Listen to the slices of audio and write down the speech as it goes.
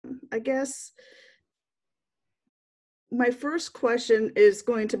I guess my first question is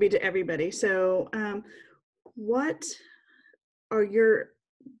going to be to everybody. So what's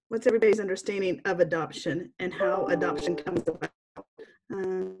everybody's understanding of adoption and how adoption comes about?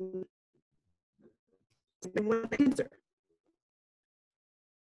 What answer?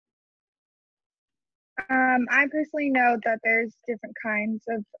 I personally know that there's different kinds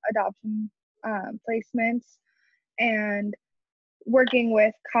of adoption placements, and working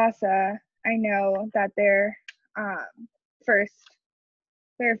with CASA, I know that their first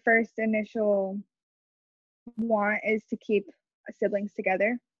initial want is to keep siblings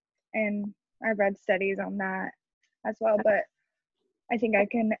together, and I've read studies on that as well, but I think I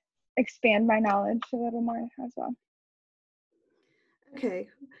can expand my knowledge a little more as well. Okay,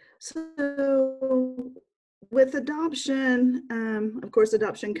 so with adoption, of course,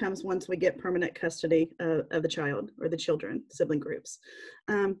 adoption comes once we get permanent custody of the child or the children, sibling groups.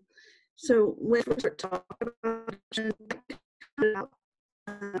 So when we start talking about adoption,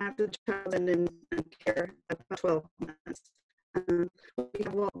 after the child is in care, about 12 months, we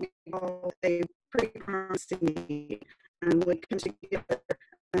have what we call a pre-pregnancy meeting, and we come together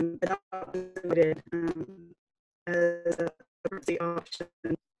adopted as a pregnancy option.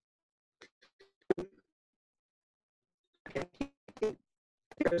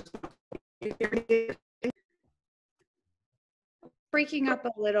 Breaking up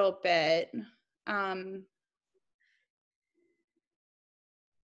a little bit. I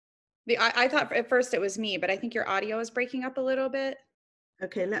thought at first it was me, but I think your audio is breaking up a little bit.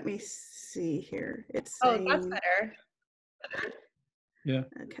 Okay, let me see here. It's saying, that's better. Yeah,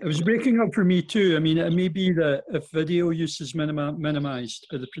 okay. It was breaking up for me too. I mean, it may be that if video use is minimized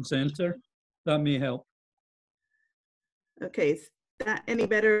by the presenter, that may help. Okay, is that any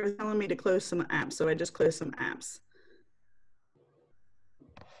better? It's telling me to close some apps, so I just closed some apps.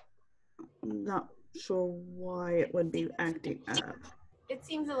 I'm not sure why it would be acting up. It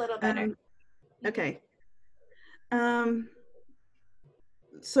seems a little better. Okay.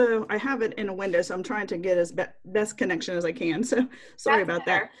 So I have it in a window, so I'm trying to get as best connection as I can. So sorry about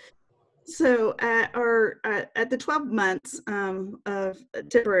that. So at the 12 months of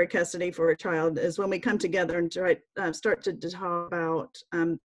temporary custody for a child is when we come together and start to talk about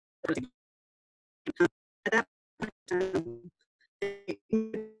at that point,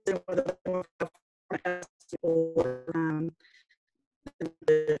 or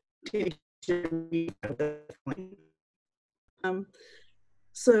the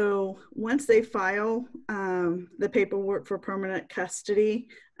so once they file the paperwork for permanent custody,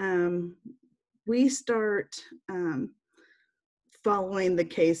 we start following the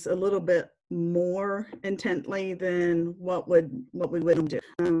case a little bit more intently than what we would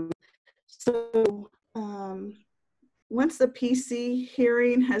do. So once the PC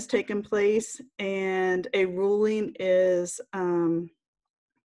hearing has taken place and a ruling is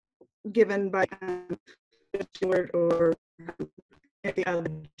given by the steward or the other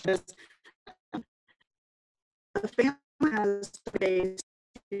judges, the family has 3 days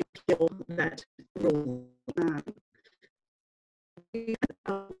to appeal that rule. I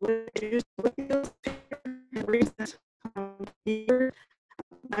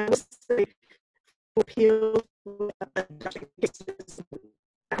would say appeal cases.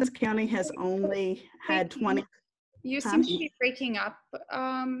 Athens County has only had 20. You seem to be breaking up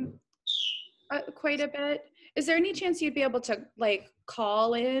quite a bit. Is there any chance you'd be able to like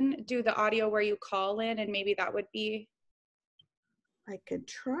call in, do the audio where you call in, and maybe that would be? I could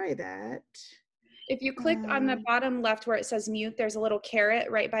try that. If you click on the bottom left where it says mute, there's a little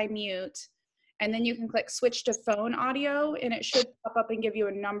caret right by mute. And then you can click switch to phone audio, and it should pop up and give you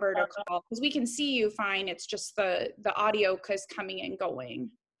a number to call. Because we can see you fine. It's just the audio is coming and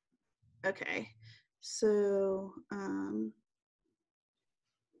going. Okay. So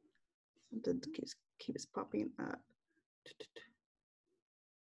something keeps popping up.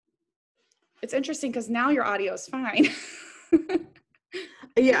 It's interesting because now your audio is fine.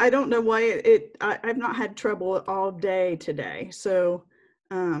 Yeah, I don't know why I've not had trouble all day today. So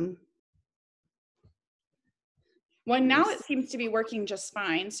well, now it seems to be working just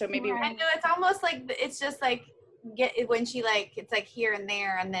fine. So maybe I know it's almost like it's just like when she it's like here and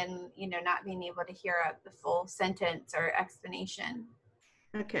there, and then not being able to hear the full sentence or explanation.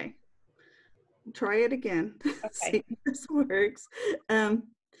 Okay, try it again. Okay. See if this works.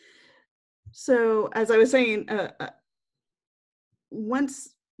 So as I was saying,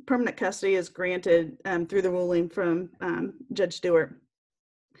 once permanent custody is granted through the ruling from Judge Stewart,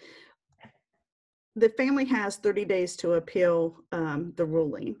 the family has 30 days to appeal the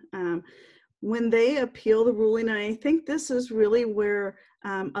ruling. When they appeal the ruling, and I think this is really where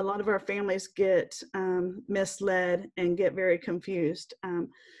a lot of our families get misled and get very confused.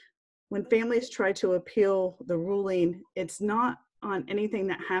 When families try to appeal the ruling, it's not on anything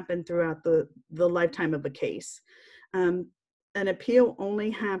that happened throughout the lifetime of a case. An appeal only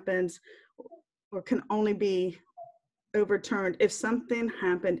happens or can only be overturned if something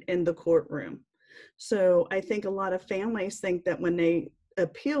happened in the courtroom. So I think a lot of families think that when they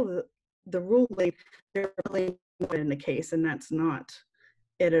appeal the ruling, they're really in the case, and that's not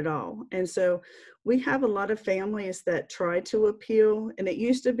it at all. And so we have a lot of families that try to appeal, and it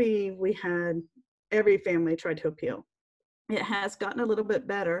used to be we had every family tried to appeal. It has gotten a little bit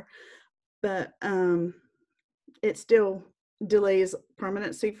better, but it still delays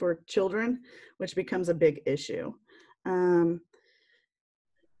permanency for children, which becomes a big issue.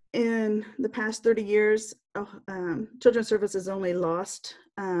 In the past 30 years, Children's Services only lost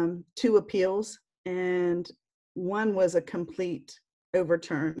 2 appeals, and one was a complete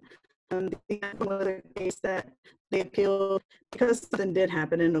overturn. The other was a case that they appealed because something did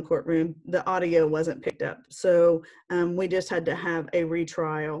happen in the courtroom. The audio wasn't picked up. So we just had to have a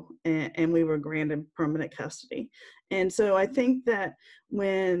retrial, and we were granted permanent custody. And so I think that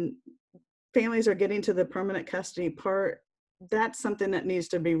when families are getting to the permanent custody part, that's something that needs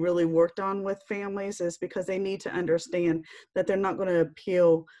to be really worked on with families, is because they need to understand that they're not going to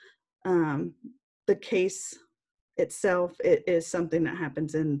appeal the case itself. It is something that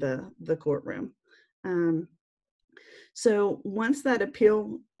happens in the courtroom. So once that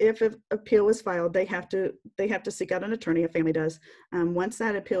appeal, if an appeal is filed, they have to seek out an attorney. A family does. Once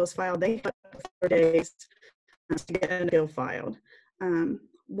that appeal is filed, they have 4 days to get an appeal filed.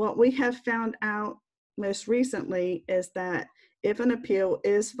 What we have found out most recently is that if an appeal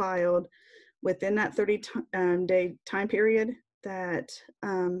is filed within that 30-day time period, that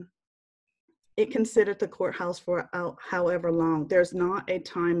it can sit at the courthouse for however long. There's not a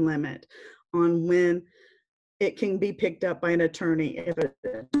time limit on when it can be picked up by an attorney. If an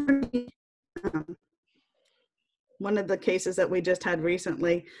attorney, one of the cases that we just had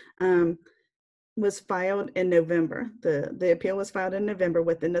recently was filed in November. The appeal was filed in November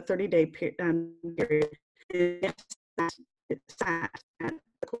within the 30-day period. It sat at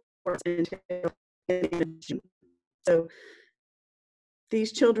the courts until June. So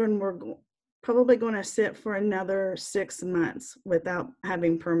these children were probably going to sit for another 6 months without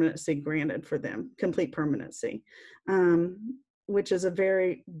having permanency granted for them, complete permanency, which is a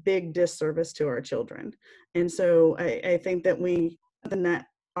very big disservice to our children. And so I think that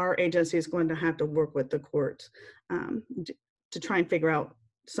our agency is going to have to work with the court to try and figure out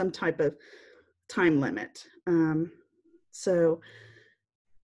some type of time limit. So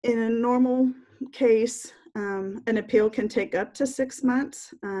in a normal case, an appeal can take up to 6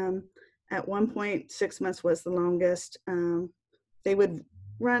 months. At one point, 6 months was the longest. They would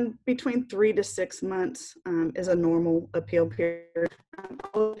run between 3 to 6 months is a normal appeal period.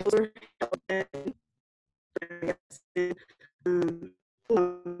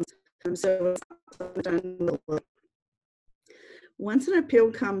 So once an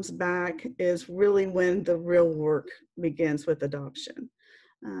appeal comes back is really when the real work begins with adoption.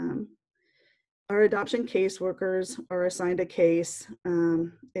 Our adoption caseworkers are assigned a case.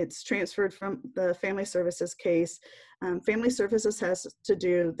 It's transferred from the Family Services case. Family Services has to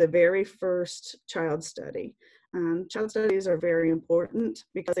do the very first child study. Child studies are very important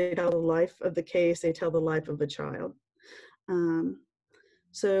because they tell the life of the case, they tell the life of the child.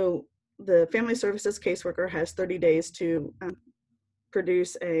 So the Family Services caseworker has 30 days to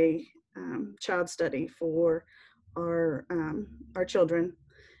produce a child study for our children,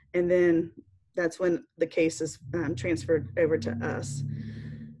 and then that's when the case is transferred over to us.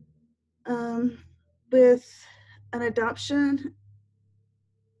 With an adoption,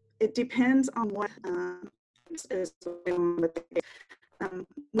 it depends on what is going on with the case.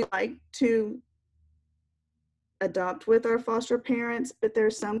 We like to adopt with our foster parents, but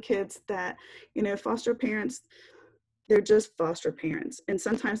there's some kids that, foster parents, they're just foster parents, and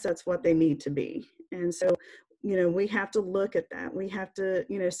sometimes that's what they need to be. And so we have to look at that. We have to,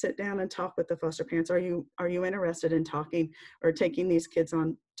 sit down and talk with the foster parents. Are you interested in talking or taking these kids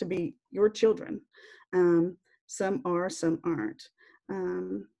on to be your children? Some are, some aren't.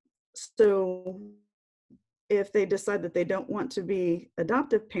 So if they decide that they don't want to be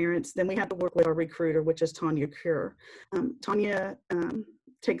adoptive parents, then we have to work with our recruiter, which is Tanya Cure. Tanya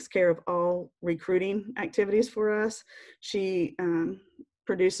takes care of all recruiting activities for us. She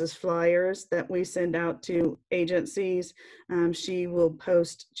produces flyers that we send out to agencies. She will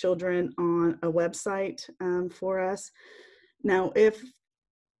post children on a website for us. Now, if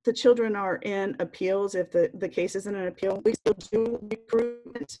the children are in appeals, if the case is in an appeal, we still do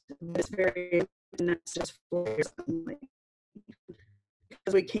recruitment, but it's very, and that's just for something,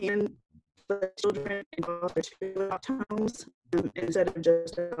 because we can put children involved in 2 homes instead of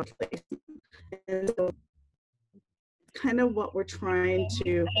just a place. And so kind of what we're trying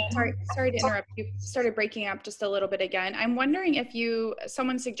to. Sorry to interrupt. You started breaking up just a little bit again. I'm wondering if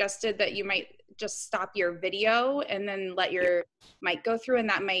someone suggested that you might just stop your video and then let your mic go through, and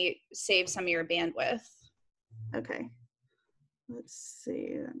that might save some of your bandwidth. Okay. Let's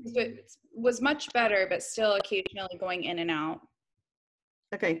see. It was much better, but still occasionally going in and out.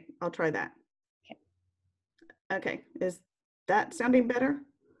 Okay, I'll try that. Okay. Okay, is that sounding better?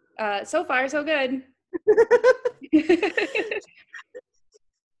 So far, so good.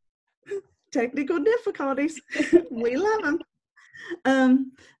 Technical difficulties. We love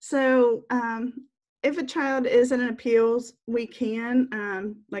them. If a child is in appeals, we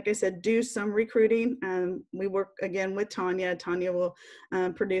can, like I said, do some recruiting. We work again with Tanya. Tanya will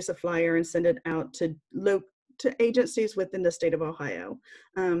produce a flyer and send it out to agencies within the state of Ohio.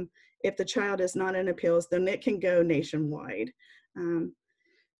 If the child is not in appeals, then it can go nationwide.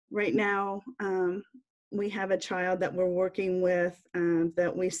 Right now, we have a child that we're working with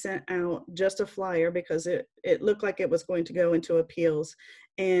that we sent out just a flyer because it looked like it was going to go into appeals.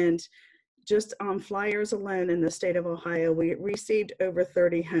 And just on flyers alone in the state of Ohio, we received over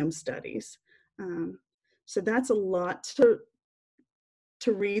 30 home studies. So that's a lot to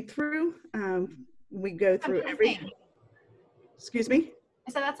read through. We go through everything. Excuse me?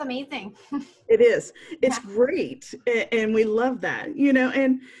 I said that's amazing. It is. It's Yeah. great. And we love that, you know,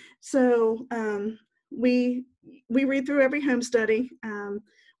 and so we read through every home study.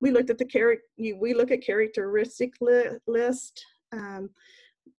 We looked at we look at characteristic list.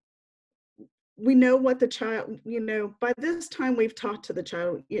 We know what the child, you know, by this time we've talked to the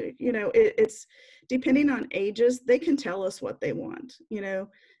child, you know, it's depending on ages, they can tell us what they want. You know,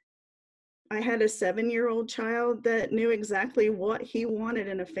 I had a 7-year-old child that knew exactly what he wanted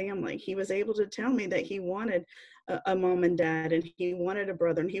in a family. He was able to tell me that he wanted a mom and dad, and he wanted a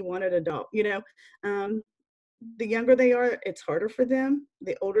brother, and he wanted a dog, you know. The younger they are, it's harder for them.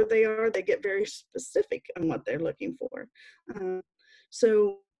 The older they are, they get very specific on what they're looking for.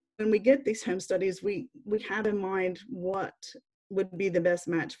 So when we get these home studies, we have in mind what would be the best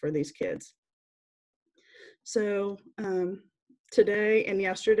match for these kids. So today and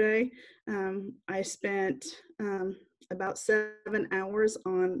yesterday, I spent about 7 hours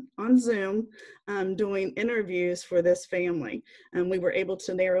on Zoom doing interviews for this family. We were able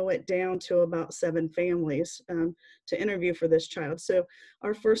to narrow it down to about 7 families to interview for this child. So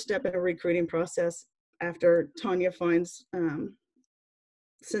our first step in a recruiting process, after Tanya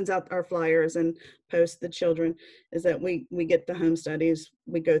sends out our flyers and posts the children, is that we get the home studies,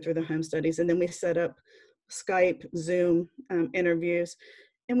 we go through the home studies, and then we set up Skype, Zoom interviews.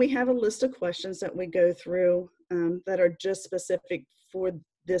 And we have a list of questions that we go through that are just specific for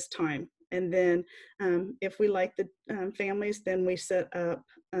this time. And then if we like the families, then we set up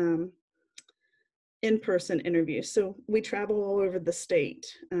in-person interviews. So we travel all over the state.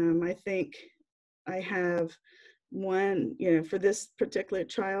 I think I have one, you know, for this particular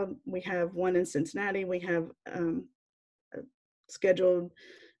child, we have one in Cincinnati. We have a scheduled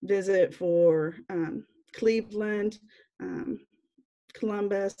visit for Cleveland,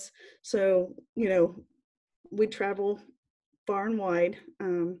 Columbus. So, you know, we travel far and wide.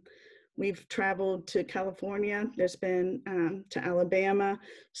 We've traveled to California. There's been to Alabama.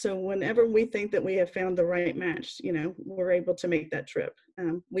 So whenever we think that we have found the right match, you know, we're able to make that trip.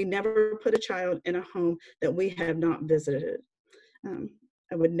 We never put a child in a home that we have not visited.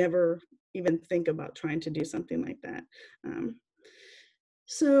 I would never even think about trying to do something like that.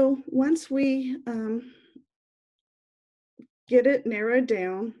 So once we get it narrowed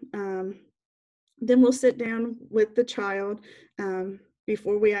down, then we'll sit down with the child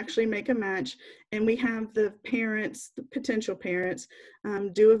before we actually make a match, and we have the parents, the potential parents,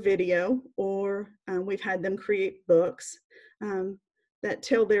 do a video, or we've had them create books that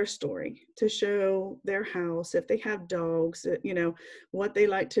tell their story, to show their house, if they have dogs, you know, what they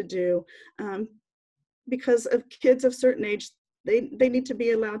like to do. Because of kids of certain age, they need to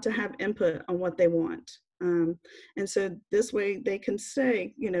be allowed to have input on what they want. And so this way they can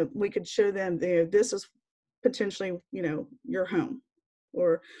say, you know, we could show them there, this is potentially, you know, your home,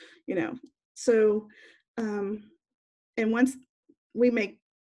 or, you know, so, and once we make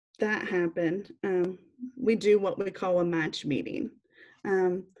that happen, we do what we call a match meeting.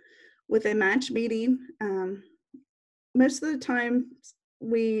 With a match meeting, most of the time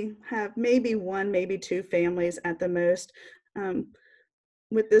we have maybe 1, maybe 2 families at the most.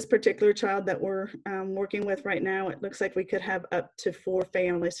 with this particular child that we're working with right now, it looks like we could have up to 4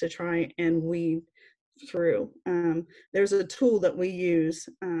 families to try and weed through. There's a tool that we use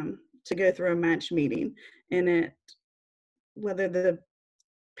to go through a match meeting, and whether the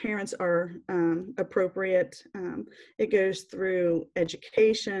parents are appropriate, it goes through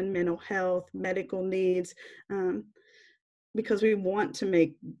education, mental health, medical needs, because we want to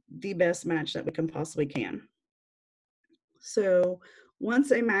make the best match that we can possibly can. So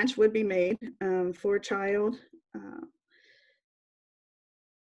once a match would be made for a child,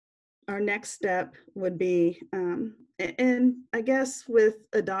 our next step would be, and I guess with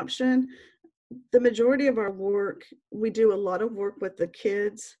adoption, the majority of our work, we do a lot of work with the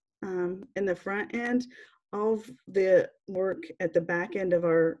kids in the front end. All of the work at the back end of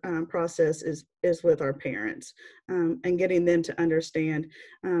our process is with our parents and getting them to understand.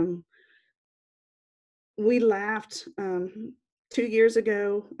 We laughed 2 years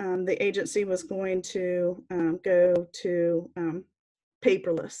ago, the agency was going to go to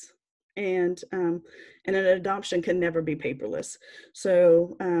paperless, and an adoption can never be paperless.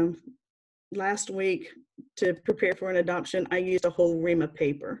 So last week, to prepare for an adoption, I used a whole ream of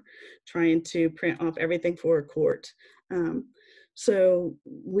paper trying to print off everything for a court. So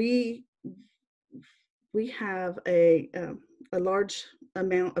we have a large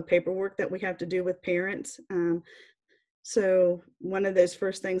amount of paperwork that we have to do with parents. So one of those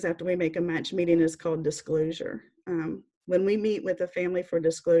first things after we make a match meeting is called disclosure. When we meet with a family for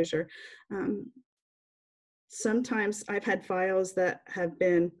disclosure, sometimes I've had files that have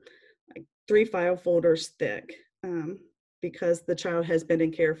been like 3 file folders thick because the child has been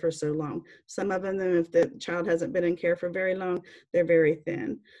in care for so long. Some of them, if the child hasn't been in care for very long, they're very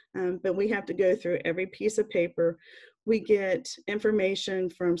thin. But we have to go through every piece of paper. We get information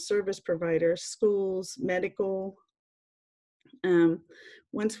from service providers, schools, medical.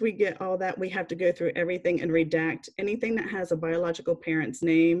 Once we get all that, we have to go through everything and redact anything that has a biological parent's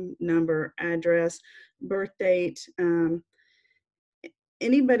name, number, address, birth date,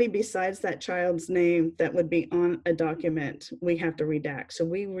 anybody besides that child's name that would be on a document, we have to redact. So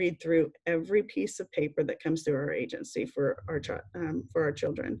we read through every piece of paper that comes through our agency for our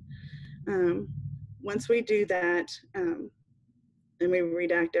children. Once we do that, and we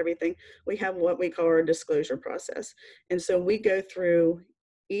redact everything, we have what we call our disclosure process. And so we go through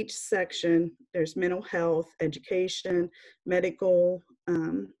each section. There's mental health, education, medical,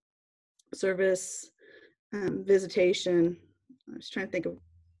 service, visitation. I was trying to think of if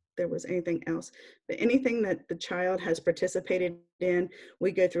there was anything else, but anything that the child has participated in,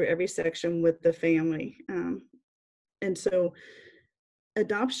 we go through every section with the family. And so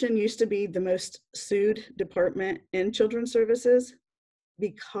adoption used to be the most sued department in children's services,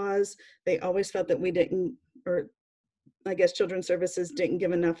 because they always felt that we didn't, or I guess children's services didn't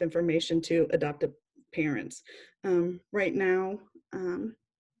give enough information to adoptive parents. Right now,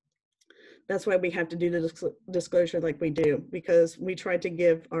 that's why we have to do the disclosure like we do, because we try to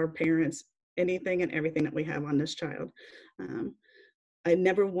give our parents anything and everything that we have on this child. I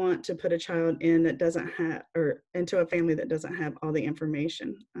never want to put a child in that doesn't have, or into a family that doesn't have all the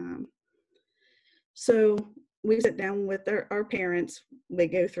information. So we sit down with our parents. They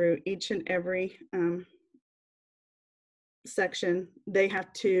go through each and every section. They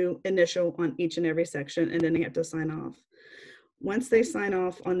have to initial on each and every section, and then they have to sign off. Once they sign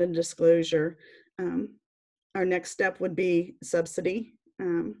off on the disclosure, our next step would be subsidy.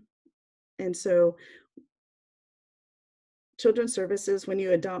 And so children's services, when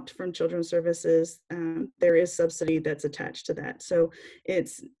you adopt from children's services, there is subsidy that's attached to that. So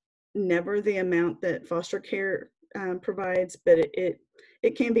it's never the amount that foster care provides, but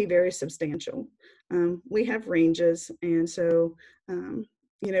it can be very substantial. We have ranges, and so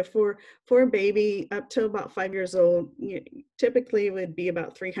you know, for a baby up to about 5 years old, typically it would be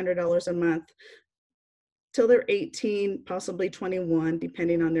about $300 a month till they're 18, possibly 21,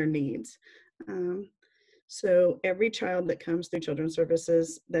 depending on their needs. So every child that comes through children's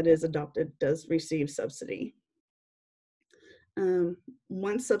services that is adopted does receive subsidy.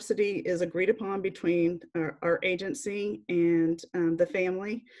 Once subsidy is agreed upon between our agency and the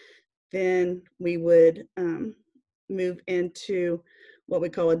family, then we would move into what we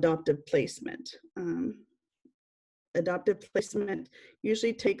call adoptive placement. Adoptive placement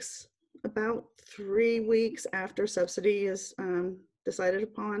usually takes about 3 weeks after subsidy is decided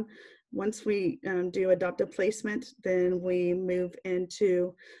upon. Once we do adoptive placement, then we move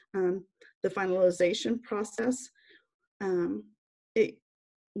into the finalization process.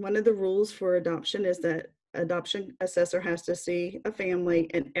 One of the rules for adoption is that adoption assessor has to see a family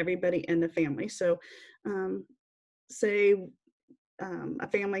and everybody in the family. So say a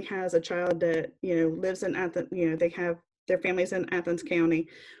family has a child that, lives in Athens, they have their families in Athens County.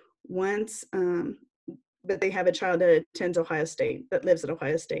 Once, but they have a child that attends Ohio State, that lives at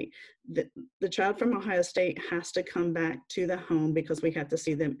Ohio State. The child from Ohio State has to come back to the home because we have to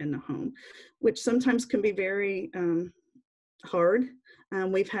see them in the home, which sometimes can be very hard.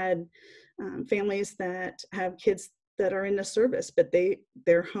 We've had families that have kids that are in the service, but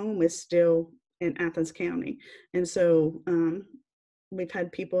their home is still in Athens County. And so we've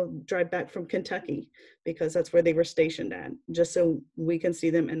had people drive back from Kentucky because that's where they were stationed at, just so we can see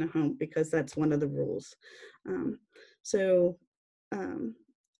them in the home, because that's one of the rules.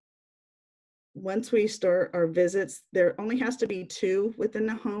 Once we start our visits, there only has to be 2 within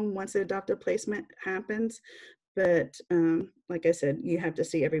the home once the adoptive placement happens. But like I said, you have to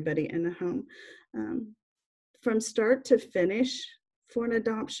see everybody in the home. From start to finish for an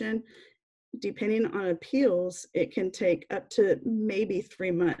adoption, depending on appeals, it can take up to maybe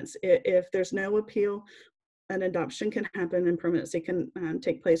 3 months. If there's no appeal, an adoption can happen and permanency can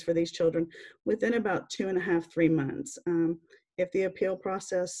take place for these children within about 2.5, 3 months. If the appeal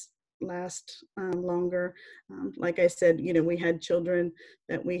process lasts longer, like I said, we had children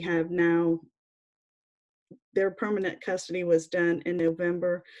that we have now, their permanent custody was done in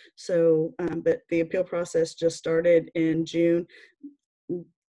November. So, but the appeal process just started in June.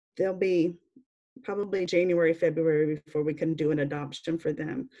 They'll be probably January, February before we can do an adoption for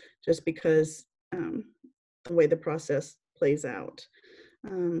them, just because the way the process plays out.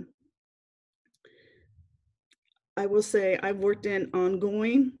 I will say I've worked in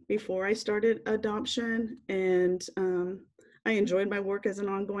ongoing before I started adoption, and I enjoyed my work as an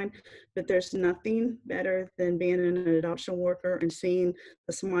ongoing, but there's nothing better than being an adoption worker and seeing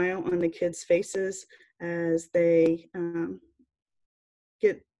the smile on the kids' faces as they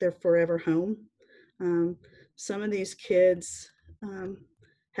get their forever home. Some of these kids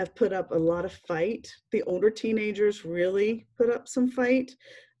have put up a lot of fight. The older teenagers really put up some fight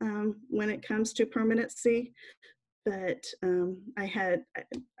when it comes to permanency. But I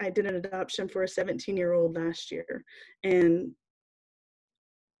did an adoption for a 17-year-old last year, and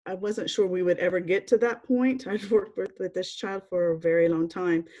I wasn't sure we would ever get to that point. I've worked with this child for a very long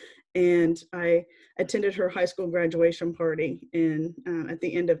time, and I attended her high school graduation party at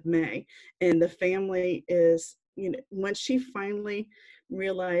the end of May. And the family is, once she finally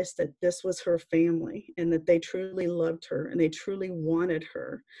realized that this was her family and that they truly loved her and they truly wanted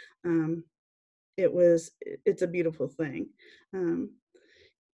her, it's a beautiful thing.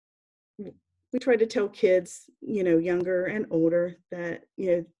 We try to tell kids, younger and older, that,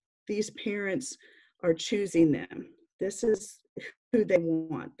 these parents are choosing them. This is who they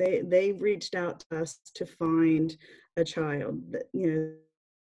want. They reached out to us to find a child that,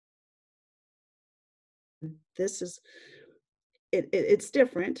 this is, it's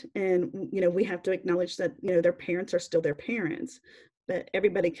different. And, we have to acknowledge that, their parents are still their parents, but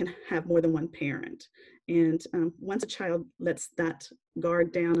everybody can have more than one parent. And once a child lets that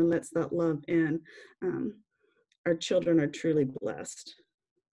guard down and lets that love in, our children are truly blessed.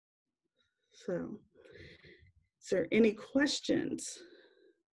 So, is there any questions?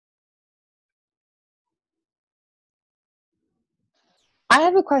 I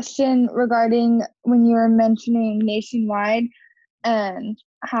have a question regarding when you were mentioning nationwide and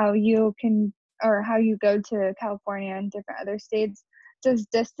how you go to California and different other states. Does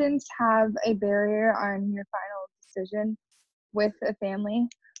distance have a barrier on your final decision with a family?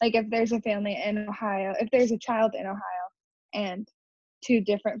 Like if there's a family in Ohio, if there's a child in Ohio and 2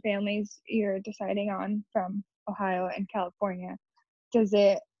 different families you're deciding on from Ohio and California, does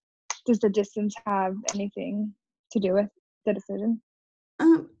the distance have anything to do with the decision?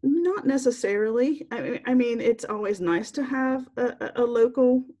 Not necessarily. I mean, it's always nice to have a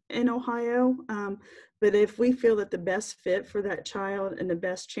local in Ohio, but if we feel that the best fit for that child and the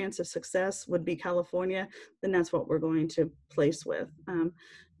best chance of success would be California, then that's what we're going to place with.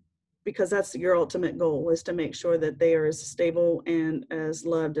 Because that's your ultimate goal, is to make sure that they are as stable and as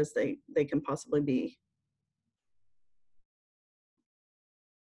loved as they can possibly be.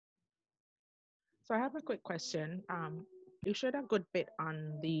 So I have a quick question. You shared a good bit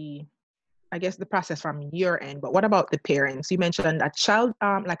on the process from your end, but what about the parents? You mentioned a child,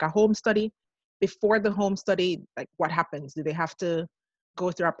 like a home study. Before the home study, like what happens? Do they have to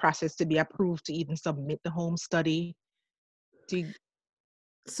go through a process to be approved to even submit the home study?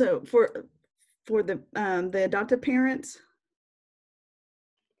 So for the adoptive parents?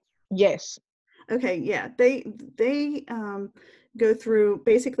 Yes. Okay, yeah, they go through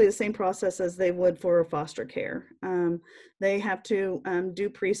basically the same process as they would for foster care. They have to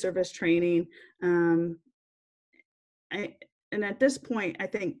do pre-service training. at this point, I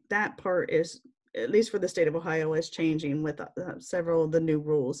think that part is, at least for the state of Ohio, is changing with several of the new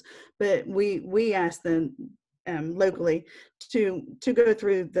rules. But we asked them locally to go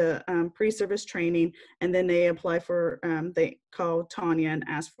through the pre-service training, and then they apply for, they call Tanya and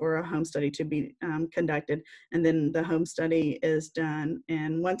ask for a home study to be conducted, and then the home study is done.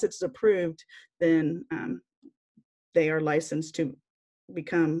 And once it's approved, then they are licensed to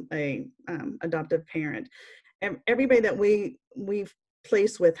become a adoptive parent. Everybody that we've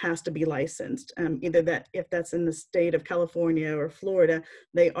placed with has to be licensed. Either that, if that's in the state of California or Florida,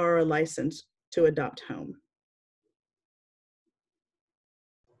 they are licensed to adopt home.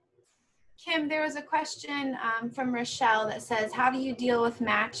 Kim, there was a question from Rochelle that says, how do you deal with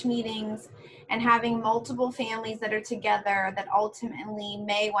match meetings and having multiple families that are together that ultimately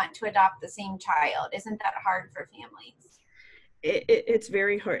may want to adopt the same child? Isn't that hard for families? It's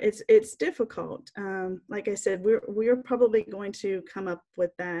very hard. It's difficult. Like I said, we're probably going to come up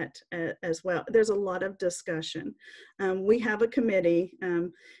with that as well. There's a lot of discussion. We have a committee.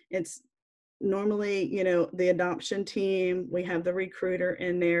 It's normally, the adoption team. We have the recruiter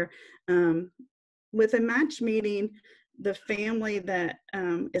in there. With a match meeting, the family that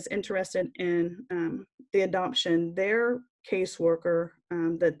is interested in the adoption, their caseworker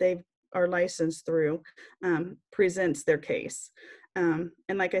that they are licensed through presents their case. And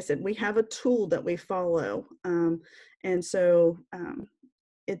like I said, we have a tool that we follow. And so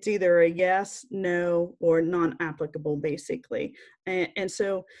it's either a yes, no, or non-applicable, basically. And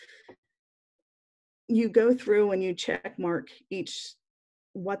so you go through and you check mark each,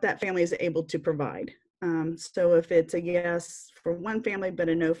 what that family is able to provide. So if it's a yes for one family, but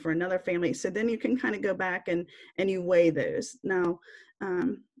a no for another family, so then you can kind of go back and you weigh those. Now,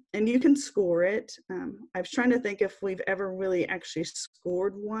 and you can score it. I was trying to think if we've ever really actually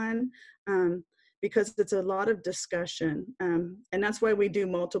scored one, because it's a lot of discussion. And that's why we do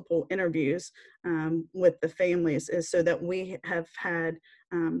multiple interviews with the families, is so that we have had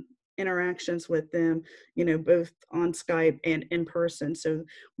interactions with them, both on Skype and in person. So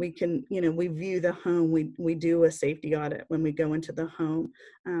we can, we view the home, we do a safety audit when we go into the home,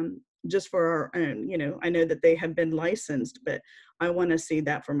 just for our own, I know that they have been licensed, but I want to see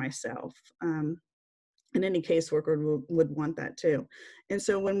that for myself. And any caseworker would want that too. And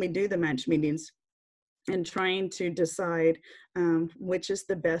so when we do the match meetings and trying to decide which is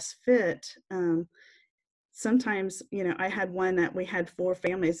the best fit, sometimes, I had one that we had 4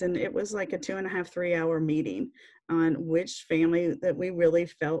 families, and it was like a 2.5, 3 hour meeting on which family that we really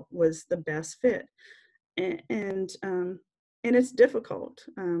felt was the best fit. And it's difficult.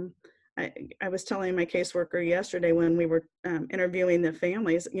 I was telling my caseworker yesterday when we were interviewing the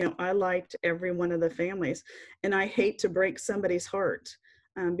families, I liked every one of the families, and I hate to break somebody's heart.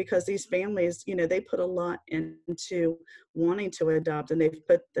 Because these families, they put a lot into wanting to adopt, and they've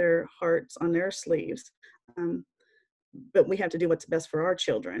put their hearts on their sleeves. But we have to do what's best for our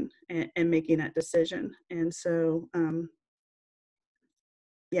children and making that decision. And so,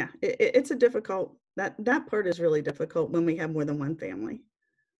 yeah, it's a difficult, that part is really difficult when we have more than one family.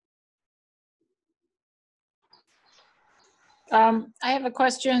 I have a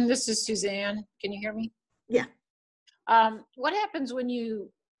question. This is Suzanne. Can you hear me? Yeah. What happens when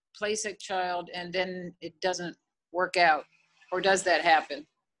you place a child and then it doesn't work out, or does that happen?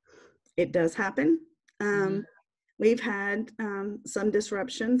 It does happen. We've had some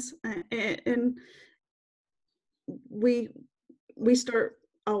disruptions, and we start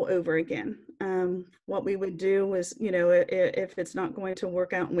all over again. What we would do is, if it's not going to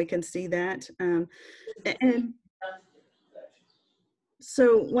work out, and we can see that, and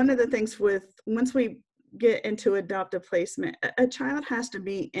so one of the things once we get into adoptive placement, a child has to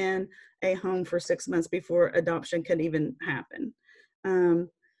be in a home for 6 months before adoption can even happen. And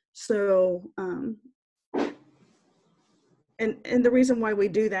the reason why we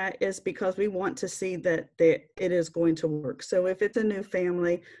do that is because we want to see that it is going to work. So if it's a new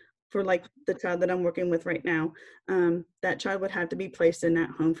family, for like the child that I'm working with right now, that child would have to be placed in that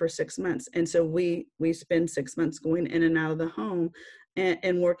home for 6 months. And so we spend 6 months going in and out of the home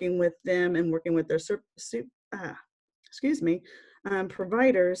and working with them and working with their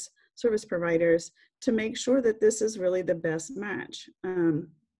providers, service providers, to make sure that this is really the best match.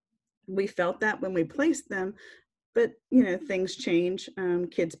 We felt that when we placed them, but things change,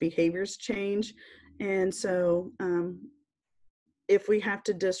 kids' behaviors change. And so if we have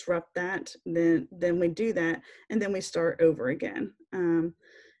to disrupt that, then we do that, and then we start over again.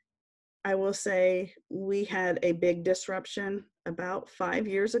 I will say we had a big disruption about 5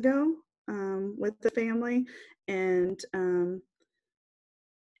 years ago with the family, and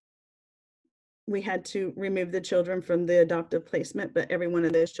we had to remove the children from the adoptive placement, but every one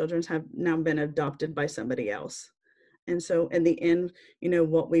of those children have now been adopted by somebody else. And so in the end,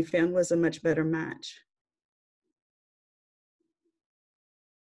 what we found was a much better match.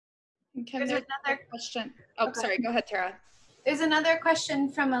 Okay, there's another question. Oh, okay. Sorry, go ahead, Tara. There's another question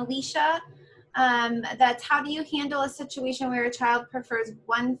from Alicia. That's, how do you handle a situation where a child prefers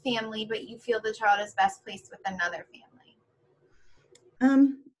one family, but you feel the child is best placed with another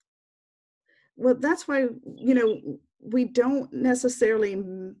family? Well, that's why, we don't necessarily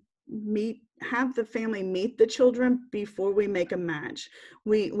have the family meet the children before we make a match.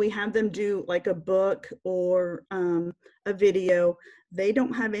 We have them do like a book or a video. They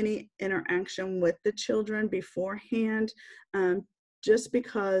don't have any interaction with the children beforehand, just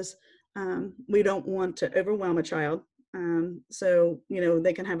because we don't want to overwhelm a child. So,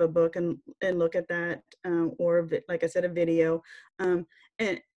 they can have a book and look at that, or like I said, a video.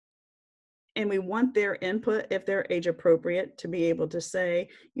 And we want their input, if they're age appropriate, to be able to say,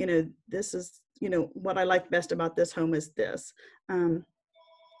 this is, what I like best about this home is this. And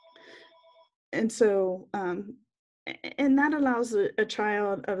so, and that allows a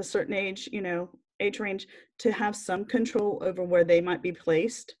child of a certain age, age range, to have some control over where they might be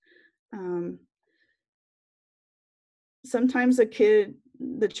placed. Sometimes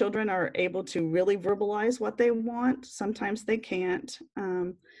the children are able to really verbalize what they want. Sometimes they can't.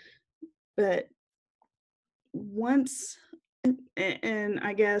 But once, and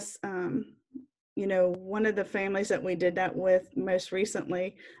I guess, one of the families that we did that with most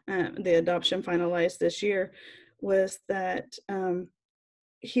recently, the adoption finalized this year, was that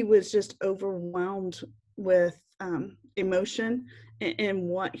he was just overwhelmed with emotion and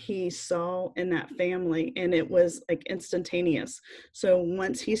what he saw in that family, and it was like instantaneous. So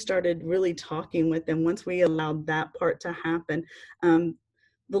once he started really talking with them, once we allowed that part to happen,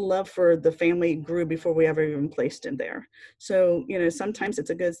 the love for the family grew before we ever even placed him there. So, sometimes it's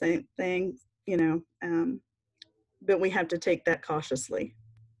a good thing, but we have to take that cautiously.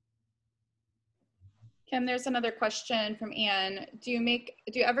 Kim, there's another question from Anne. Do you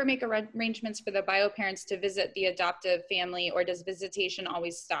ever make arrangements for the bio parents to visit the adoptive family, or does visitation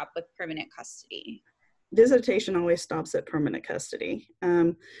always stop with permanent custody? Visitation always stops at permanent custody.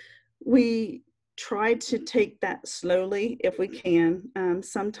 We try to take that slowly if we can.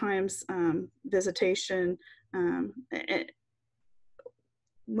 Sometimes visitation,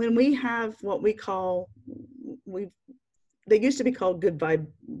 when we have what we call, they used to be called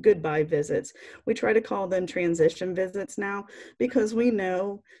goodbye visits. We try to call them transition visits now, because we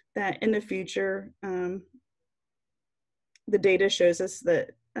know that in the future, the data shows us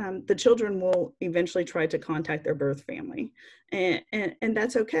that the children will eventually try to contact their birth family, and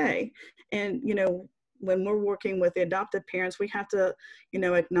that's okay. And when we're working with the adoptive parents, we have to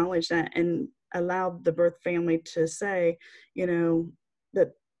acknowledge that and allow the birth family to say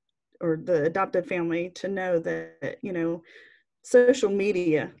that, or the adoptive family to know that social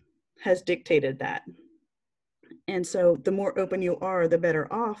media has dictated that. And so the more open you are, the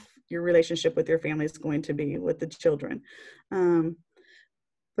better off your relationship with your family is going to be with the children.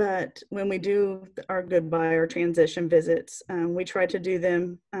 But when we do our goodbye or transition visits, we try to do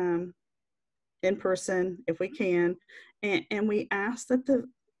them in person if we can. And we ask that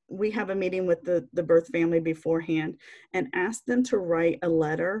we have a meeting with the birth family beforehand and ask them to write a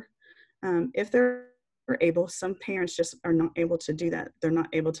letter. If they're able, some parents just are not able to do that. They're not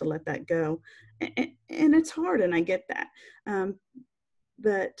able to let that go. And it's hard, and I get that.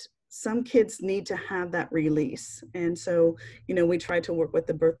 But some kids need to have that release. And so, we try to work with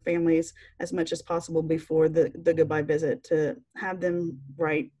the birth families as much as possible before the goodbye visit, to have them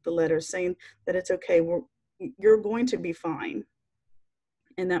write the letter saying that it's okay, you're going to be fine,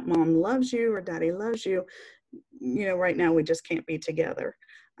 and that mom loves you or daddy loves you. Right now we just can't be together.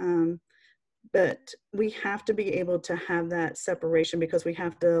 But we have to be able to have that separation, because we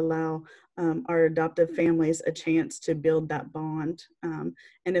have to allow our adoptive families a chance to build that bond. And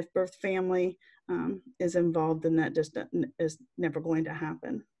if birth family is involved, then that just is never going to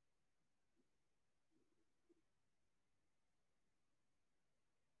happen.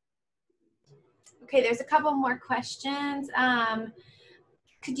 Okay, there's a couple more questions.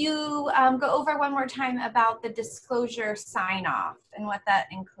 Could you go over one more time about the disclosure sign-off and what that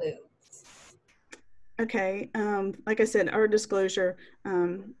includes? Okay, like I said, our disclosure,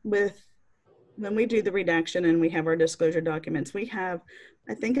 when we do the redaction and we have our disclosure documents, we have,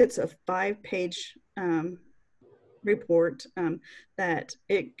 I think it's a 5-page report that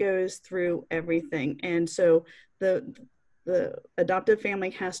it goes through everything. And so the adoptive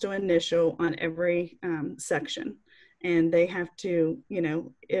family has to initial on every section, and they have to,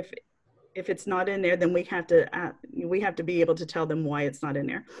 if if it's not in there, then we have to be able to tell them why it's not in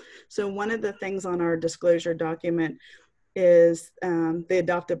there. So one of the things on our disclosure document is the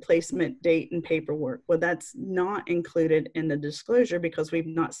adoptive placement date and paperwork. Well, that's not included in the disclosure because we've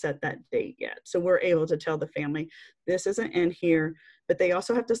not set that date yet. So we're able to tell the family this isn't in here, but they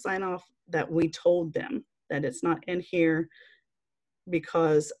also have to sign off that we told them that it's not in here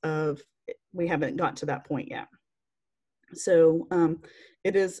because of we haven't got to that point yet. So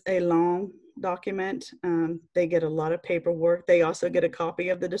it is a long document. They get a lot of paperwork. They also get a copy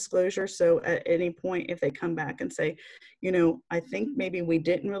of the disclosure. So at any point, if they come back and say, you know, I think maybe we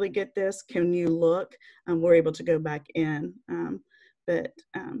didn't really get this, can you look? We're able to go back in. But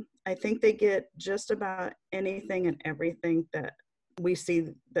I think they get just about anything and everything that we see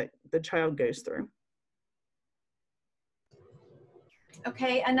that the child goes through.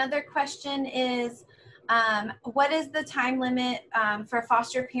 Okay, another question is, what is the time limit for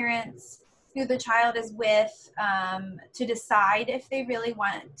foster parents who the child is with to decide if they really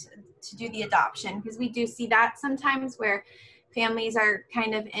want to do the adoption? Because we do see that sometimes where families are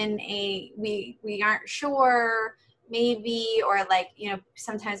kind of in a, we aren't sure, maybe, or like, you know,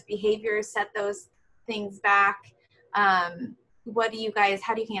 sometimes behaviors set those things back. What do you guys,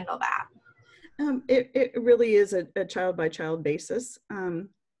 how do you handle that? It really is a child by child basis.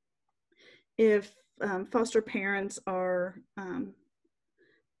 If foster parents are,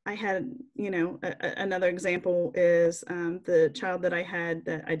 I had, you know, another example is the child that I had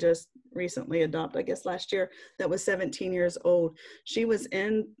that I just recently adopted, I guess last year, that was 17 years old. She was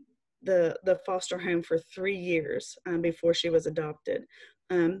in the foster home for 3 years before she was adopted.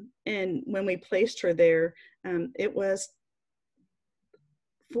 And when we placed her there, it was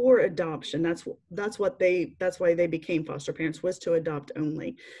for adoption. That's why they became foster parents, was to adopt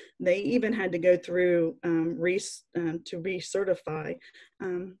only. They even had to go through to recertify,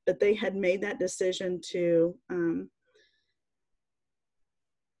 but they had made that decision to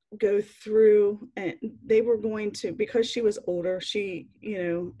go through, and they were going to, because she was older, she, you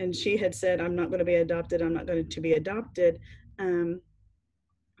know, and she had said, I'm not going to be adopted, I'm not going to be adopted.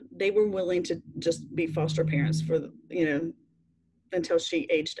 They were willing to just be foster parents for, you know, until she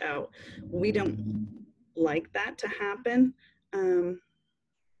aged out. We don't like that to happen,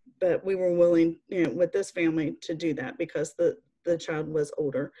 but we were willing, you know, with this family to do that because the child was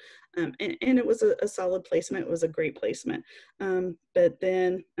older, and it was a solid placement. It was a great placement, but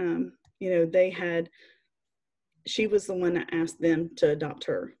then you know, she was the one that asked them to adopt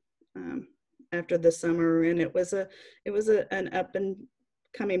her after the summer, and it was an up and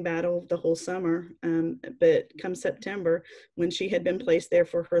coming battle the whole summer, but come September, when she had been placed there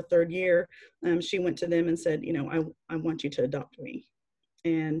for her 3rd year, she went to them and said, you know, I want you to adopt me,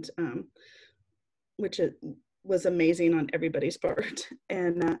 and which was amazing on everybody's part.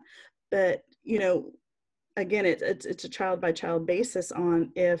 And but you know, again, it's a child by child basis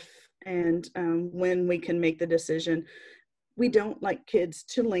on if and when we can make the decision. We don't like kids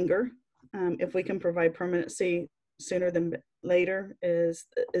to linger. If we can provide permanency sooner than later is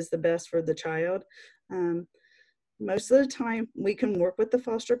the best for the child. Most of the time we can work with the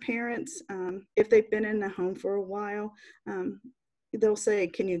foster parents. If they've been in the home for a while, they'll say,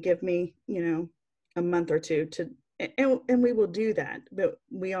 can you give me, you know, a month or two to, and we will do that. But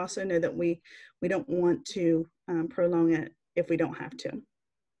we also know that we don't want to prolong it if we don't have to.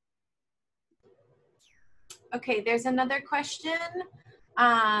 Okay, there's another question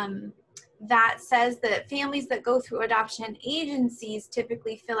that says that families that go through adoption agencies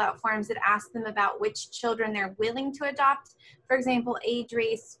typically fill out forms that ask them about which children they're willing to adopt. For example, age,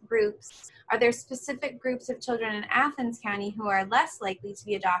 race groups. Are there specific groups of children in Athens County who are less likely to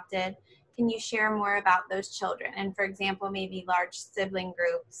be adopted? Can you share more about those children? And for example, maybe large sibling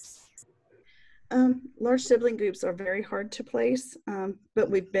groups. Large sibling groups are very hard to place, but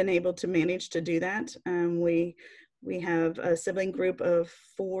we've been able to manage to do that. We have a sibling group of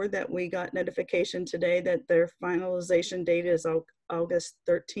 4 that we got notification today that their finalization date is August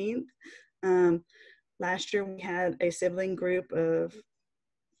 13th. Last year we had a sibling group of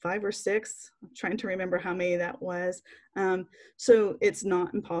 5 or 6. I'm trying to remember how many that was. So it's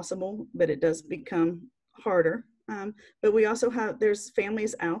not impossible, but it does become harder. But we also have, there's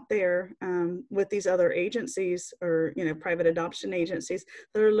families out there with these other agencies, or, you know, private adoption agencies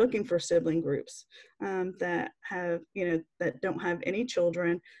that are looking for sibling groups that have, you know, that don't have any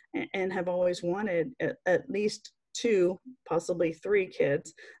children and have always wanted at least 2, possibly 3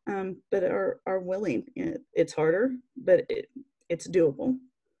 kids, but are willing. It's harder, but it's doable.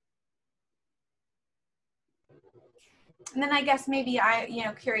 And then I guess maybe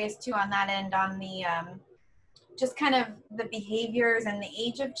curious too on that end, on the just kind of the behaviors and the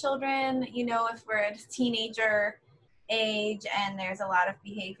age of children. You know, if we're at teenager age and there's a lot of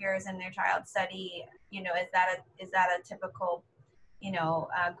behaviors in their child study, you know, is that a typical, you know,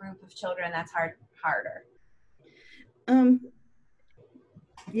 group of children that's harder?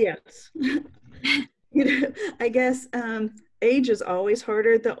 Yes. You know, I guess age is always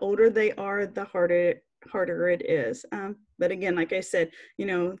harder. The older they are, the harder it is. But again, like I said, you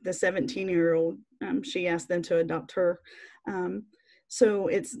know, the 17-year-old, she asked them to adopt her. So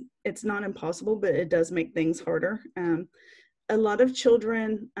it's not impossible, but it does make things harder. A lot of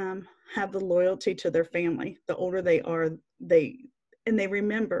children have the loyalty to their family. The older they are, they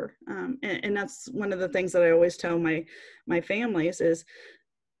remember. And that's one of the things that I always tell my families is,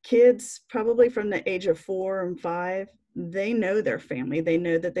 kids probably from the age of 4 and 5, they know their family. They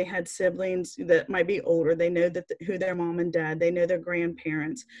know that they had siblings that might be older. They know that who their mom and dad, they know their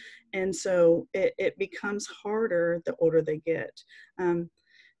grandparents. And so it becomes harder the older they get.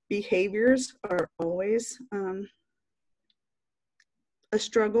 Behaviors are always a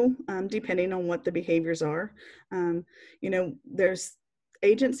struggle, depending on what the behaviors are. You know, there's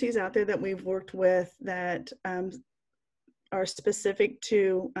agencies out there that we've worked with that are specific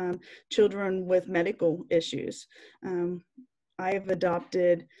to children with medical issues. I have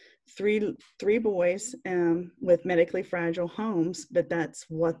adopted three boys with medically fragile homes, but that's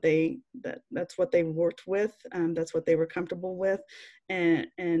what they worked with. That's what they were comfortable with, and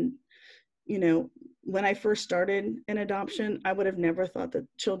you know, when I first started in adoption, I would have never thought that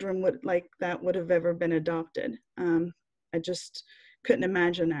children would have ever been adopted. I just couldn't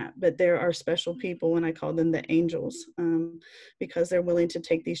imagine that. But there are special people, and I call them the angels, because they're willing to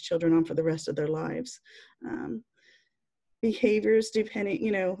take these children on for the rest of their lives. Behaviors, depending,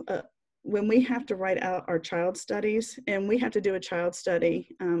 you know, when we have to write out our child studies, and we have to do a child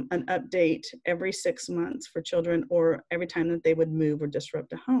study, an update every 6 months for children, or every time that they would move or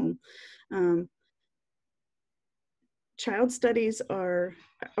disrupt a home. Child studies are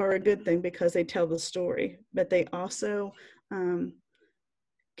a good thing because they tell the story, but they also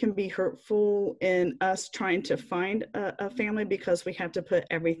can be hurtful in us trying to find a family, because we have to put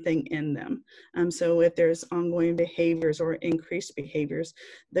everything in them. So if there's ongoing behaviors or increased behaviors,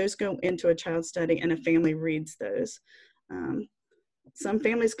 those go into a child study and a family reads those. Some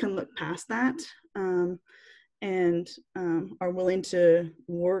families can look past that and are willing to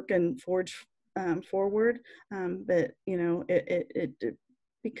work and forge forward, but you know, it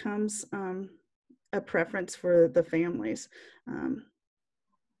becomes a preference for the families.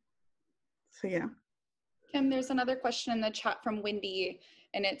 So yeah. Kim, there's another question in the chat from Wendy,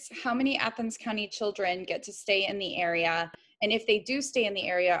 and it's, how many Athens County children get to stay in the area? And if they do stay in the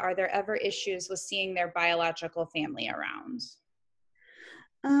area, are there ever issues with seeing their biological family around?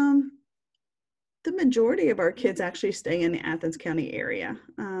 The majority of our kids actually stay in the Athens County area.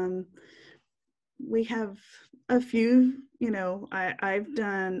 We have a few, you know, I've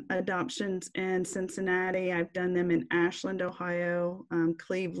done adoptions in Cincinnati. I've done them in Ashland, Ohio,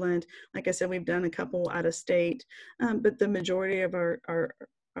 Cleveland. Like I said, we've done a couple out of state, but the majority of our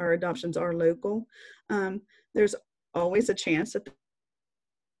adoptions are local. There's always a chance that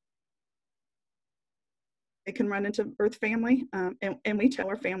they can run into birth family, and we tell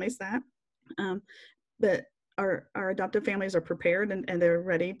our families that. But our adoptive families are prepared and they're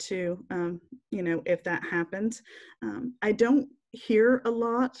ready to, you know, if that happens. I don't hear a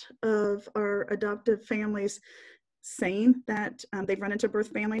lot of our adoptive families saying that they've run into birth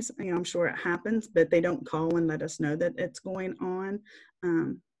families. You know, I'm sure it happens, but they don't call and let us know that it's going on.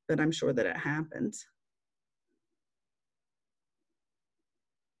 But I'm sure that it happens.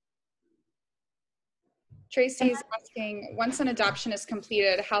 Tracy's asking, once an adoption is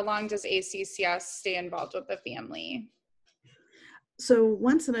completed, how long does ACCS stay involved with the family? So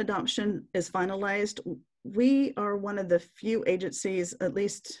once an adoption is finalized, we are one of the few agencies, at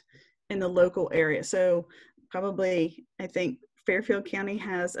least in the local area. So probably, I think Fairfield County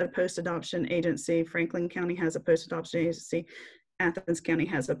has a post-adoption agency, Franklin County has a post-adoption agency, Athens County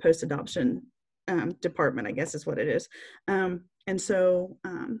has a post-adoption department, I guess is what it is. And so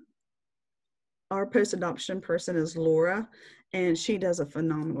our post-adoption person is Laura, and she does a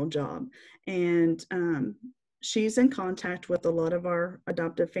phenomenal job. And she's in contact with a lot of our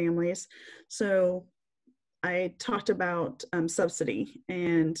adoptive families. So I talked about subsidy.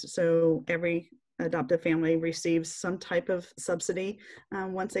 And so every adoptive family receives some type of subsidy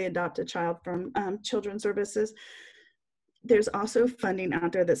once they adopt a child from Children's Services. There's also funding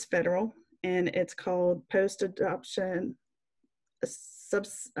out there that's federal, and it's called Post-Adoption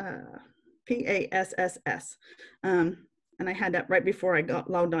PASSS. and I had that right before I got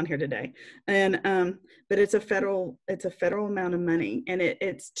logged on here today. And but it's a federal amount of money, and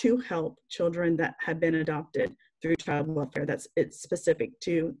it's to help children that have been adopted through child welfare. It's specific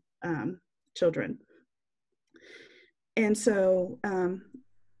to children. And so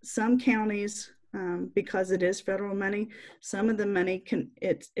some counties, because it is federal money, some of the money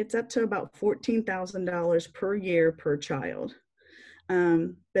it's up to about $14,000 per year per child.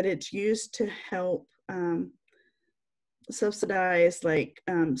 But it's used to help subsidize like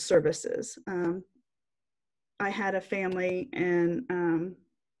services. I had a family in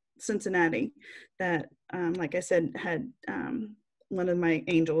Cincinnati that, like I said, had one of my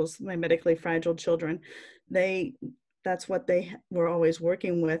angels, my medically fragile children. That's what they were always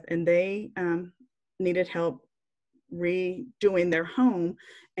working with, and they needed help redoing their home,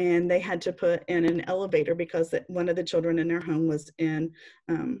 and they had to put in an elevator because one of the children in their home was in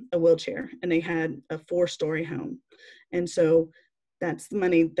a wheelchair, and they had a 4-story home. And so that's the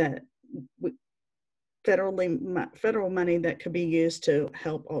money that federal money that could be used to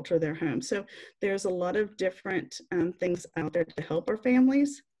help alter their home. So there's a lot of different things out there to help our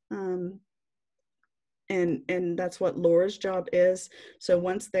families. And that's what Laura's job is. So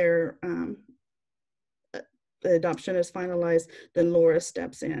once the adoption is finalized, then Laura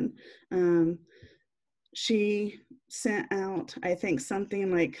steps in. She sent out, I think,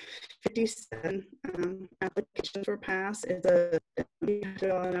 something like 57 applications were passed. It's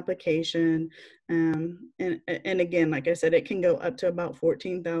an application. And again, like I said, it can go up to about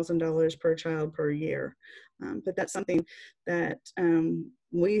 $14,000 per child per year. But that's something that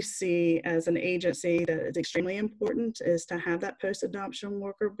we see as an agency that is extremely important, is to have that post-adoption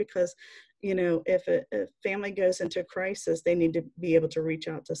worker, because, you know, if a family goes into crisis, they need to be able to reach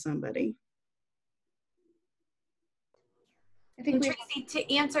out to somebody. I think Tracy,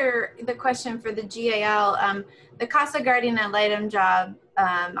 to answer the question for the GAL, the CASA guardian ad litem job,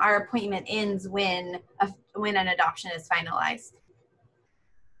 our appointment ends when an adoption is finalized.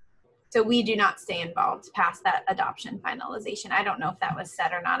 So we do not stay involved past that adoption finalization. I don't know if that was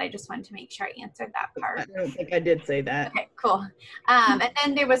said or not. I just wanted to make sure I answered that part. I don't think I did say that. Okay, cool. And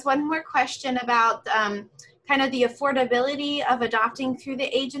then there was one more question about kind of the affordability of adopting through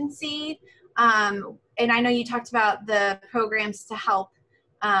the agency. And I know you talked about the programs to help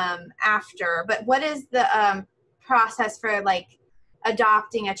after, but what is the process for like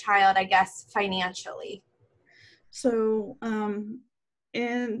adopting a child, I guess, financially? So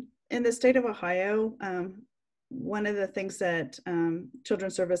in the state of Ohio, one of the things that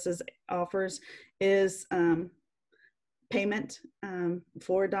Children's Services offers is payment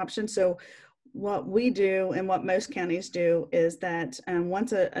for adoption. So what we do and what most counties do is that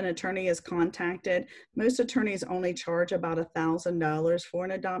once an attorney is contacted, most attorneys only charge about $1,000 for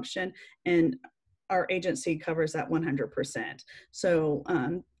an adoption, and our agency covers that 100%. So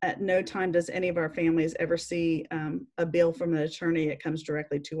at no time does any of our families ever see a bill from an attorney. It comes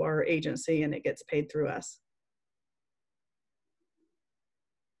directly to our agency and it gets paid through us.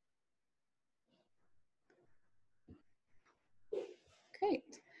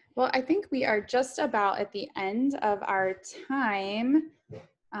 Great. Well, I think we are just about at the end of our time.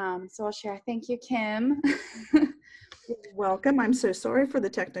 So I'll share. Thank you, Kim. You're welcome. I'm so sorry for the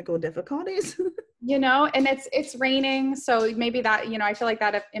technical difficulties. You know, and it's raining, so maybe that, you know, I feel like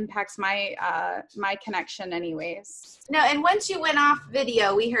that impacts my my connection anyways. No, and once you went off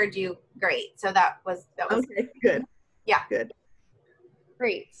video, we heard you great. So that was okay, good. Yeah. Good.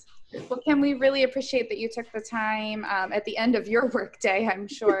 Great. Well, Kim, we really appreciate that you took the time at the end of your workday, I'm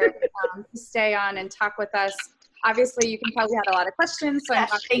sure, to stay on and talk with us. Obviously, you can tell we had a lot of questions, so yes,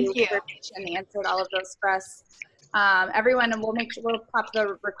 thank you. And answered all of those for us. Everyone, and we'll pop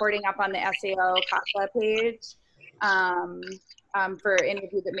the recording up on the SAO CASA page for any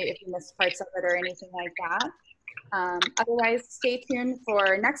of you that if you missed parts of it or anything like that. Otherwise, stay tuned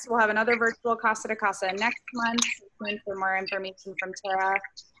for next. We'll have another virtual CASA to CASA next month. Stay tuned for more information from Tara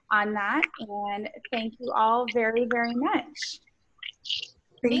on that. And thank you all very, very much.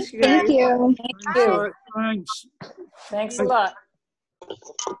 Thanks, you guys. Thank you. Thank you. Thanks. Thanks a lot. Okay,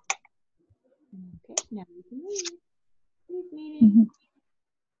 now we can leave. Mhm.